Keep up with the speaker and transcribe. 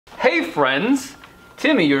Hey friends,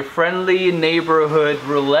 Timmy, your friendly neighborhood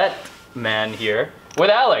roulette man here,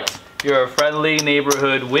 with Alex, your friendly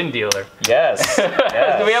neighborhood Wynn dealer. Yes.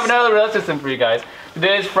 Yes. So we have another roulette system for you guys.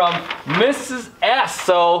 Today is from Mrs. S.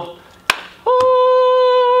 So,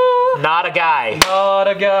 Not a guy. Not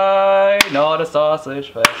a guy, not a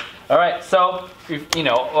sausage fest. All right, so you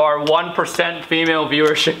know our 1% female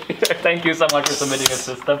viewership. Thank you so much for submitting a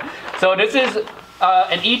system. So this is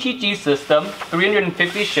an ETG system,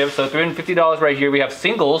 350 ships, so $350 right here. We have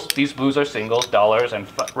singles. These blues are singles, dollars, and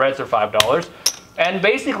reds are $5. And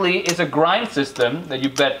basically, it's a grind system that you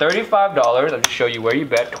bet $35. I'll just show you where you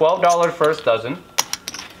bet. $12 first dozen,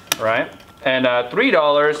 right? And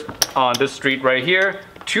 $3 on this street right here.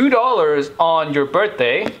 $2 on your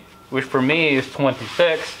birthday, which for me is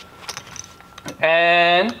 26.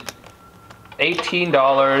 And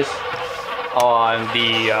 $18 on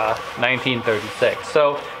the 1936.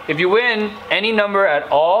 So if you win any number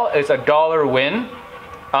at all, it's a dollar win,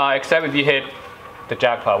 except if you hit the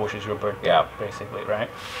jackpot, which is your birthday, yeah, basically, right?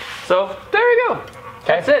 So there you go. Okay.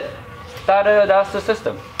 That's it. That's the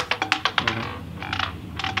system.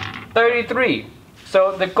 33.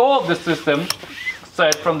 So the goal of the system,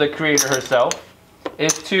 said from the creator herself,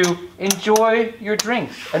 is to enjoy your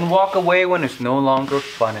drinks and walk away when it's no longer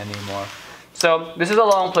fun anymore. So this is a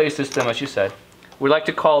long play system, as you said. We like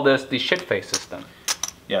to call this the shit face system.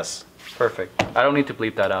 Yes. Perfect. I don't need to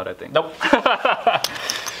bleep that out, I think. Nope.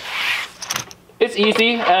 It's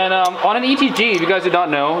easy, and on an ETG, if you guys do not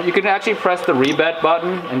know, you can actually press the rebet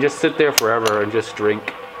button and just sit there forever and just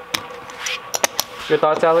drink. Your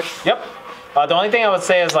thoughts, Alex? Yep. The only thing I would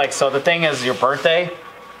say is so the thing is your birthday,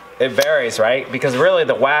 it varies, right? Because really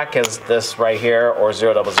the whack is this right here or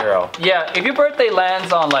 000. Yeah, if your birthday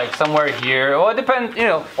lands on somewhere here, well, it depends, you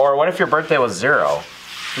know. Or what if your birthday was 0?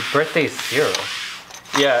 Your birthday is 0.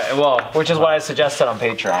 Yeah, well. Which is what I suggested on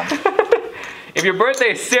Patreon. If your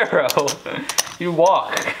birthday is 0, you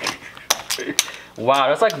walk. Wow,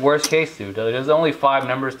 that's like worst case, dude. There's only 5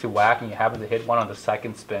 numbers to whack and you happen to hit one on the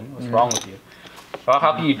second spin. What's wrong with you? Well,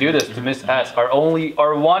 how can you do this to Miss S, our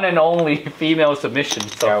one and only female submission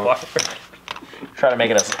so far? Try to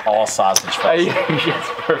make it an all sausage fest. Yes,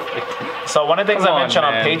 perfect. So one of the things I mentioned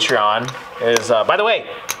on Patreon is, by the way,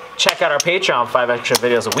 check out our Patreon, 5 extra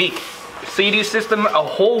videos a week. CD system a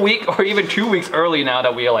whole week or even 2 weeks early now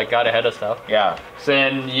that we got ahead of stuff. Yeah. So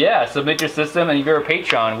then, yeah, submit your system, and if you're a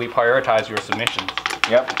Patreon, we prioritize your submissions.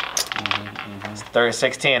 Yep.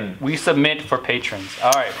 16. We submit for patrons.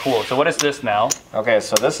 All right, cool. So what is this now? Okay,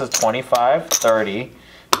 so this is $25,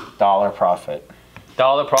 $30 profit.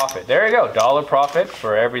 Dollar profit. There you go. Dollar profit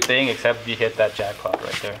for everything except if you hit that jackpot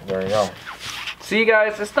right there. There you go. See,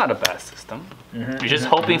 guys, it's not a bad system. You're just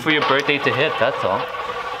hoping for your birthday to hit. That's all.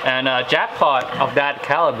 And jackpot of that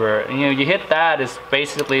caliber, you hit that is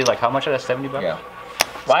basically how much out of $70? Yeah.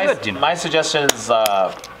 My suggestion is.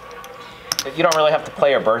 You don't really have to play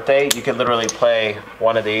your birthday. You could literally play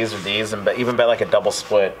one of these or these and even bet a double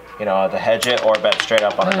split, to hedge it or bet straight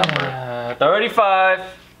up on a number. 35.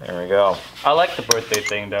 There we go. I like the birthday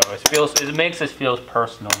thing though. It makes us feel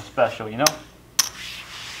personal and special, you know?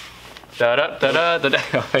 Da da da da da da.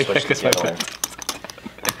 Switch this the other way.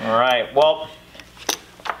 All right. Well,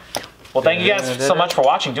 thank you guys so much for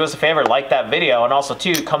watching. Do us a favor, like that video, and also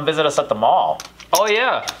too, come visit us at the mall. Oh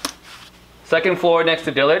yeah. Second floor next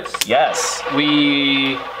to Dillard's. Yes.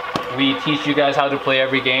 We teach you guys how to play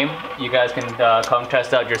every game. You guys can come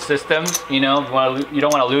test out your systems. You don't want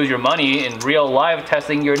to lose your money in real life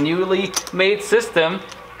testing your newly made system.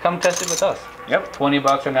 Come test it with us. Yep.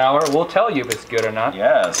 $20 an hour. We'll tell you if it's good or not.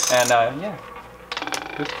 Yes. And yeah,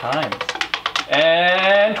 good times.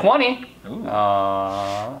 And 20. Ooh. It's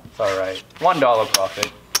all right. $1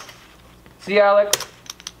 profit. See, Alex,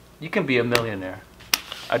 you can be a millionaire.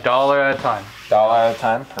 $1 at a time. $1 at a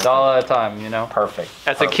time? Perfect. $1 at a time, Perfect.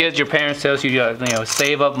 As a kid, your parents tell you,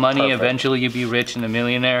 save up money, Perfect. eventually you'll be rich and a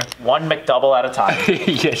millionaire. One McDouble at a time.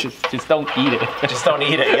 Yeah, just don't eat it. Just don't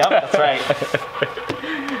eat it. Yep, that's right.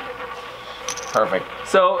 Perfect.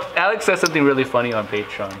 So, Alex said something really funny on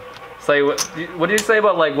Patreon. Say, what did you say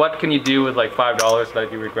about what can you do with $5 that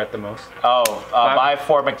you regret the most? Oh, buy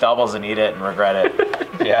 4 McDoubles and eat it and regret it.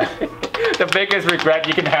 Yeah. The biggest regret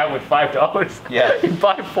you can have with $5. Yeah. You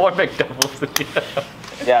buy 4 McDoubles and eat them.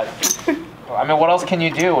 Yeah. I mean, what else can you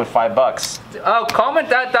do with $5? Oh, comment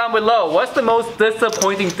that down below. What's the most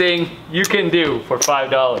disappointing thing you can do for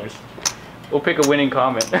 $5? We'll pick a winning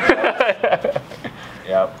comment. Yep.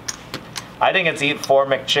 I think it's eat 4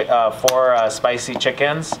 spicy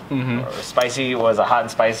chickens. Or spicy hot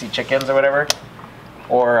and spicy chickens or whatever.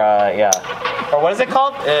 Or yeah. Or what is it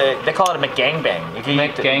called? They call it a McGangbang. You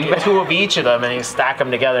can eat 2 of each of them and you stack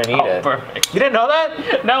them together and eat it. Perfect. You didn't know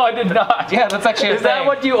that? No, I did not. Yeah, that's actually a Is that thing.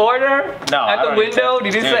 what you order? No. At the window?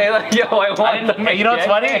 Did you say like, yo, I want the McGangbang? You know what's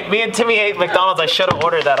funny? Me and Timmy ate McDonald's. I should have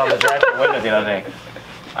ordered that on the drive-thru window the other day.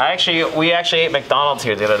 We actually ate McDonald's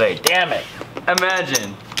here the other day. Damn it.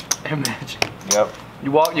 Imagine. Yep.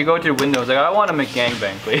 You go to the window, it's like, I want a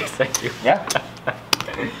McGangbang, please. Thank you. Yeah.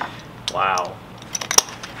 Wow.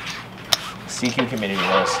 CQ committee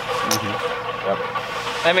knows. Yep.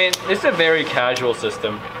 I mean, it's a very casual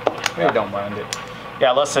system. Really don't mind it.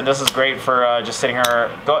 Yeah, listen, this is great for just sitting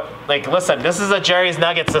here. Listen, this is a Jerry's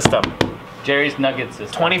Nugget system. Jerry's Nugget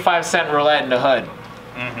system. 25-cent roulette in the hood.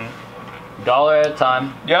 $1 at a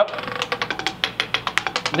time. Yep.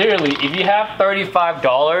 Literally, if you have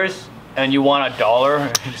 $35 and you want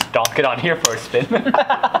 $1, just donk it on here for a spin.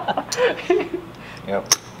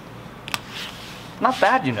 Yep. Not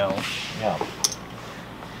bad, you know. Yeah.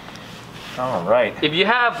 All right. If you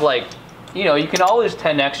have like, you know, you can always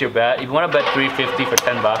 10x your bet. If you want to bet $350 for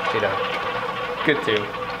 $10, you know, good too.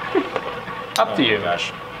 Up to you.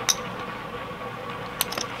 Gosh.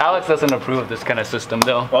 Alex doesn't approve of this kind of system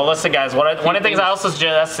though. Well, listen, guys. One of the things I also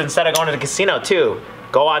suggest, instead of going to the casino too,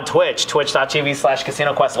 go on Twitch,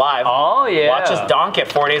 twitch.tv/CasinoQuest Live. Oh yeah. Watch us donk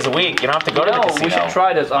it 4 days a week. You don't have to go to the casino. We should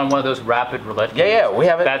try this on one of those rapid roulette games. Yeah, we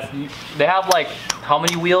have it. They have like how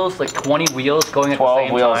many wheels? Like 20 wheels going at the same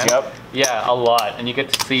 12 wheels. time. Yep. Yeah, a lot, and you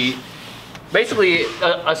get to see. Basically,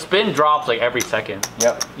 a spin drops like every second.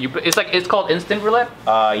 Yep. It's called instant roulette.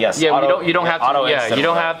 Yes. Yeah, you don't have to. Yeah, you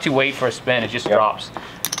don't have to wait for a spin. It just drops.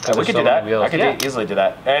 Yeah, we could do that. I could easily do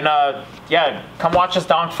that. And yeah, come watch us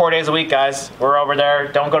donk 4 days a week, guys. We're over there.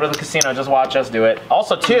 Don't go to the casino. Just watch us do it.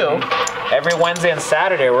 Also, too, every Wednesday and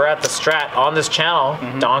Saturday, we're at the Strat on this channel,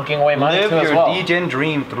 donking away money Live too as your well. DJ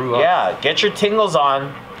dream through us. Yeah, get your tingles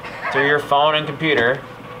on through your phone and computer.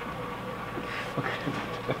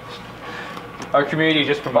 Our community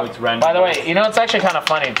just promotes random. By the way, you know, it's actually kind of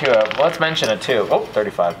funny, too. Let's mention it, too. Oh,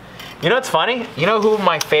 35. You know what's funny? You know who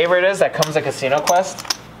my favorite is that comes to Casino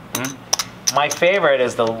Quest? My favorite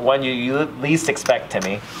is the one you least expect,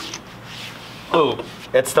 Timmy. Who?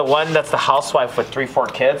 It's the one that's the housewife with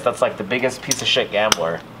 3-4 kids. That's like the biggest piece of shit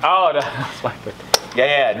gambler. Oh, that's my favorite.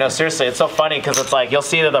 Yeah. No, seriously, it's so funny because it's like you'll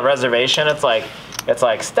see it at the reservation. It's like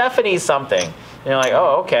Stephanie something. And you're like,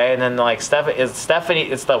 oh, okay. And then like Stephanie,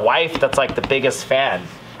 it's the wife that's like the biggest fan,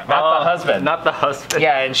 not the husband. Not the husband.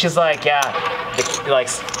 Yeah, and she's like,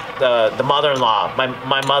 the mother-in-law.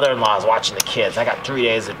 My mother-in-law is watching the kids. I got 3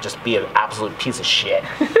 days to just be an absolute piece of shit.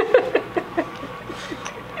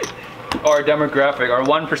 Our demographic, our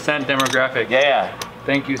 1% demographic. Yeah.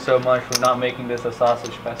 Thank you so much for not making this a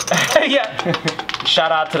sausage fest. Yeah.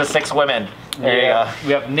 Shout out to the 6 women. There you go.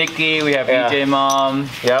 We have Nikki, we have EJ Mom.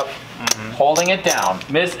 Yep. Holding it down.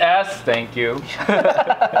 Miss S, thank you.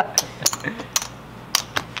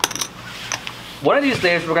 One of these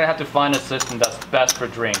days, we're gonna have to find a system that's best for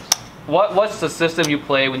drinks. What's the system you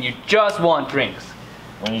play when you just want drinks?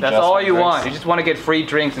 That's all you want. You just want to get free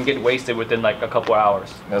drinks and get wasted within like a couple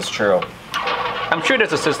hours. That's true. I'm sure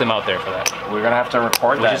there's a system out there for that. We're gonna have to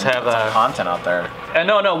record that. We just have some content out there.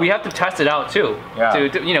 No, we have to test it out too. Yeah.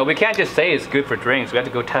 You know, we can't just say it's good for drinks. We have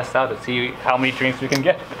to go test out to see how many drinks we can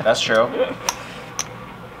get. That's true.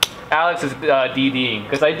 Alex is DDing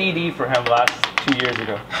because I DD'd for him last 2 years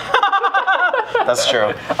ago. That's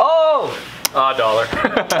true. Oh, $1. Dollar.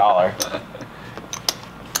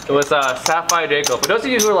 It was Sapphire Day Club. For those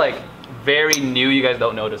of you who are like very new, you guys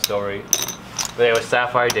don't know the story. But it was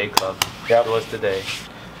Sapphire Day Club. Yep. It was today.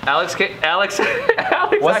 Alex.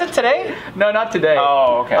 Was it today? No, not today.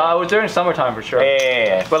 Oh, okay. It was during summertime for sure.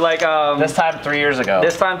 Yeah. But like this time 3 years ago.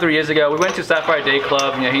 This time 3 years ago, we went to Sapphire Day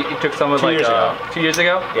Club. You know, he took some of 2 years ago. 2 years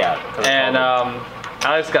ago. Yeah. And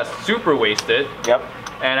Alex got super wasted. Yep.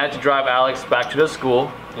 And I had to drive Alex back to the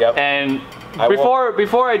school. Yep. And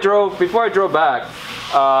before I drove back,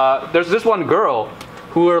 there's this one girl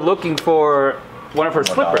who were looking for one of her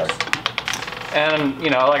slippers. And, you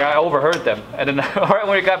know, like I overheard them. And then right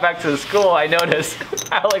when we got back to the school, I noticed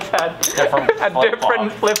Alex had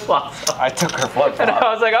different flip-flops. I took her flip-flop. And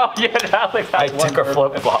I was like, oh yeah, Alex had took her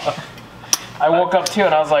flip-flop. I woke up too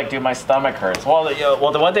and I was like, dude, my stomach hurts. Well,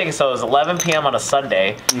 the one thing, so it was 11 p.m. on a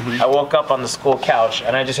Sunday. I woke up on the school couch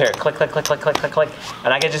and I just hear it click, click, click, click, click, click, click.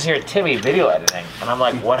 And I could just hear Timmy video editing. And I'm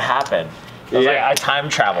like, what happened? I was like, I time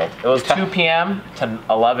traveled. It was 2 p.m. to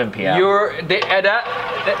 11 p.m. Alex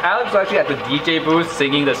was actually at the DJ booth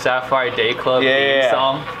singing the Sapphire Day Club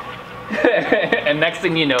song. And next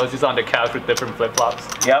thing you know, he's on the couch with different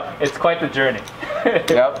flip-flops. Yep. It's quite the journey.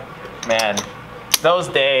 Yep. Man, those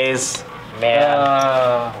days. Man.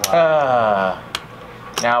 Wow.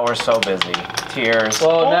 Now we're so busy. Tears.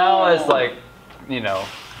 Well, now it's like, you know,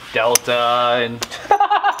 Delta and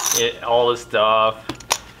all this stuff.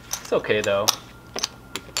 It's okay though.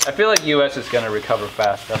 I feel like US is gonna recover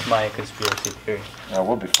fast. That's my conspiracy theory. Yeah,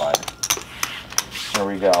 we'll be fine. Here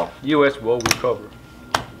we go. US will recover.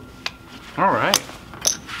 All right.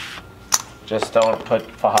 Just don't put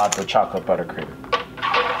Fahad with chocolate buttercream.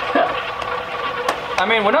 I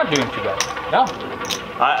mean, we're not doing too bad. No.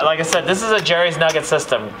 Like I said, this is a Jerry's Nugget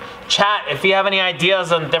system. Chat, if you have any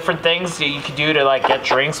ideas on different things that you could do to like get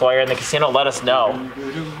drinks while you're in the casino, let us know.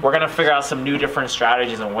 We're gonna figure out some new different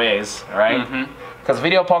strategies and ways, right? Because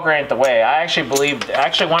video poker ain't the way. I actually believe,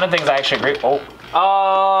 one of the things I actually agree,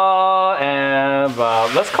 And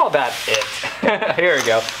let's call that it. Here we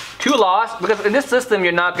go. 2 loss, because in this system,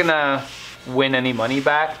 you're not gonna win any money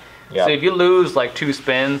back. Yep. So if you lose like 2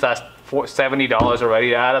 spins, that's $70 already.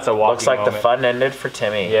 Yeah, that's a walking looks like moment. the fun ended for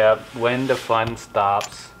Timmy. Yeah, when the fun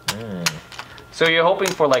stops. So you're hoping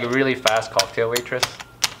for like a really fast cocktail waitress,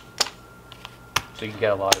 so you can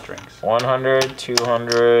get a lot of drinks. 100,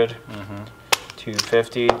 200,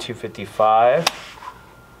 250, 255,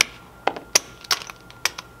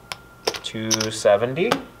 270,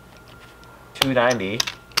 290,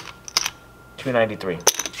 293.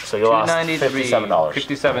 So you lost $57.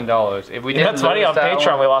 $57. If we You know, didn't it's funny, lose on that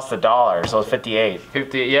Patreon one, we lost $1, so it's 58.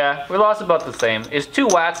 50. Yeah, we lost about the same. It's 2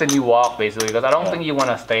 whacks and you walk basically, because I don't think you want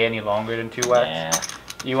to stay any longer than 2 whacks. Yeah.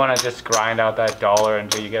 You want to just grind out that $1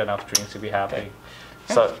 until you get enough drinks to be happy.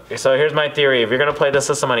 So here's my theory. If you're gonna play this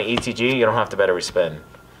system on an ETG, you don't have to bet every spin.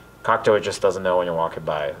 Cocktail just doesn't know when you're walking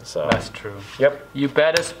by. So That's true. Yep. You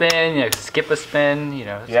bet a spin, you skip a spin, you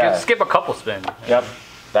know, Yeah. skip a couple spins. Yep.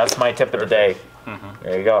 That's my tip of the day.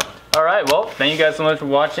 There you go. All right, well, thank you guys so much for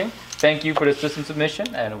watching. Thank you for the system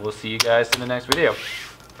submission, and we'll see you guys in the next video.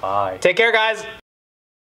 Bye. Take care, guys.